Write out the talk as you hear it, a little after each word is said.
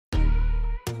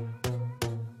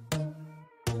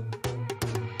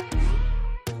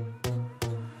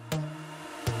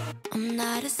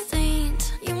not a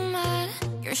saint, you mad?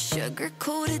 Your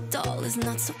sugar-coated doll is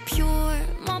not so pure,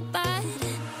 my bad.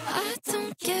 I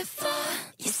don't give a.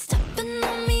 You're stepping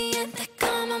on me and that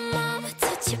got my mama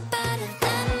touch you better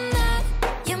than that.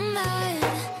 You're mad,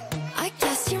 I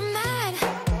guess you're mad.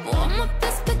 Wore my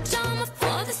best pajama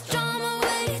for this drama.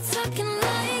 Why you talking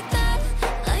like that,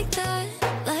 like that,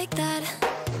 like that?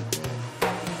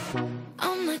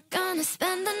 I'm not gonna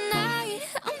spend the night,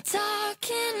 I'm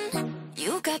talking.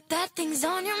 You got bad things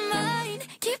on your mind,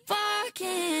 keep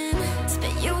walking.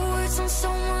 Spit your words on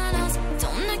someone else.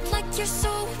 Don't act like you're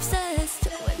so obsessed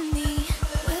with me,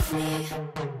 with me.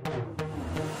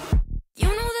 You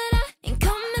know that I ain't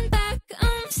coming back,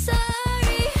 I'm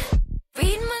sorry.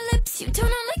 Read my lips, you do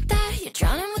not like that. You're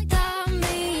drowning without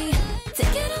me.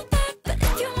 Take it all back, but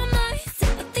if you want my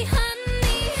sympathy,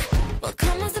 honey, well,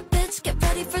 come as a bitch, get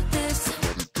ready for this.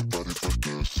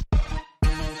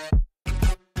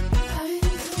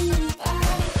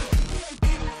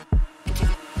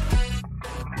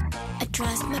 I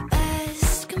trust my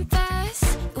best,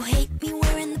 confess. You hate me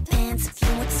wearing the pants if you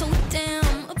weren't so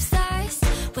damn obsessed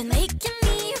with making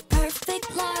me a perfect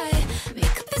lie.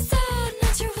 Makeup is out,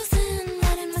 naturals in,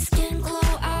 letting my skin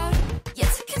glow out. Yeah,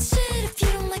 taking shit if you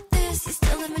don't like this. You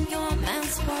still live in your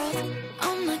man's world.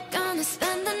 I'm not gonna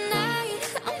spend the night,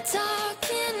 I'm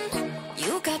talking.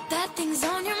 You got bad things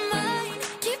on your mind,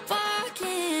 keep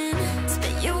walking.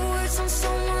 Spit your words on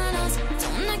someone else.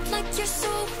 Don't act like you're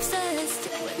so obsessed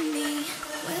with me,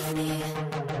 with me.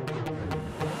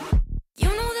 You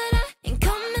know that I ain't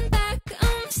coming back,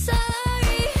 I'm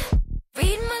sorry.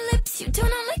 Read my lips, you do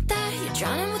not like that. You're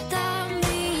drowning without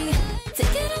me.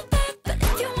 Take it all back, but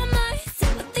if you want my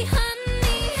sympathy,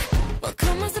 honey, well,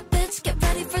 come as a bitch, get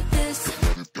ready for this.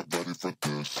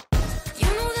 You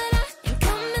know that I ain't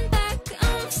coming back,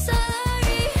 I'm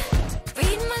sorry.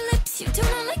 Read my lips, you do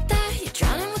not like that. You're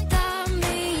drowning without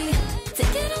me.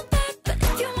 Take it all back, but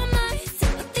if you want my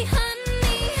sympathy,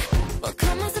 honey, well,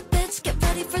 come as a bitch, get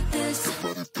ready for this.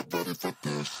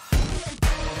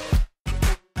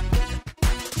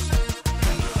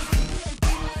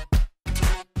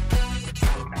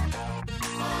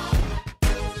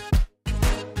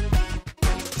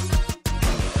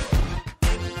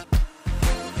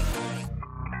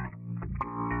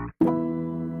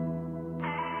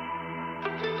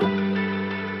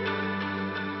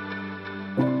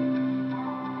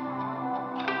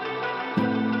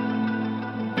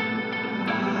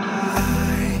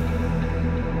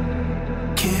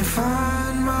 Can't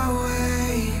find my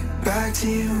way back to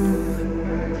you.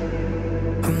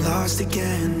 I'm lost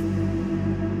again.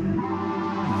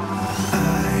 I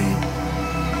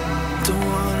don't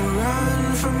wanna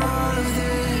run from all of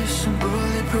this. I'm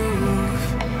bulletproof,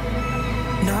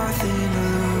 nothing to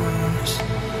lose.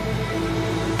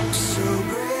 So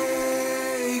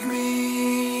break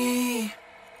me.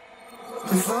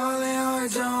 I'm falling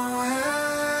hard, don't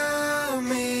help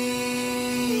me.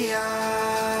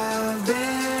 I've been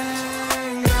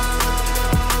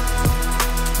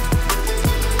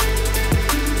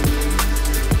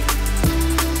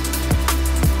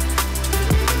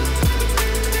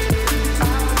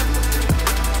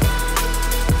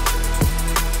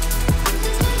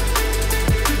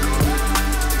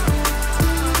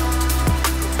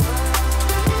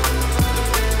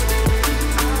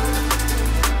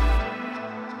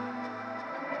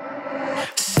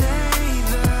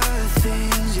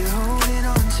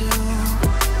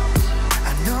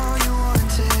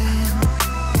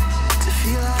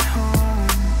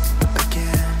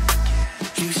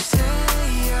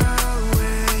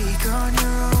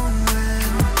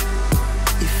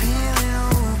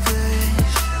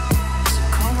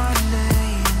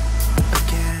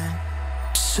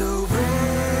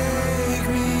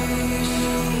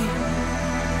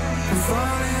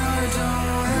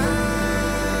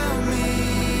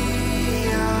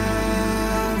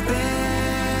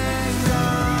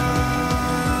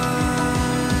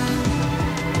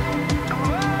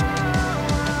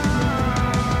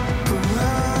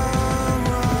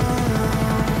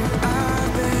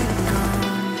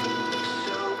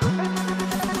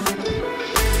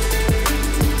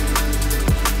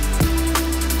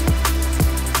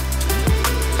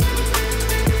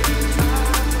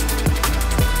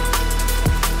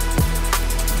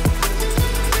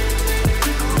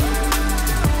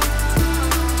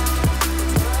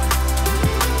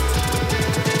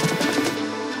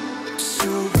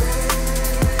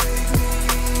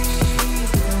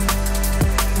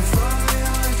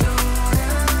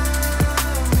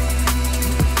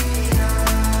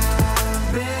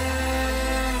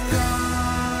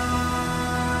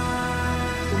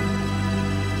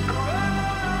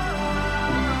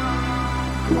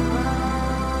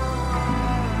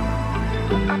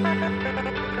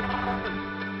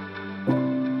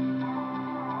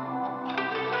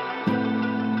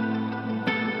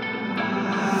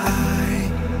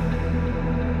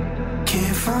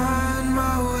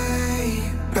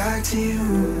to you,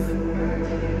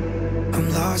 I'm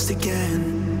lost again.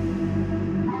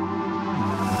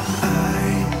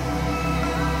 I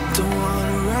don't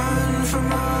wanna run from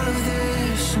all of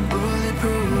this. I'm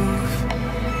bulletproof,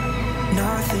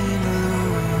 nothing to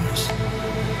lose.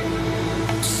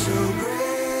 So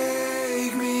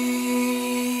break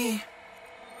me,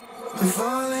 I'm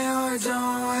falling hard,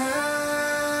 don't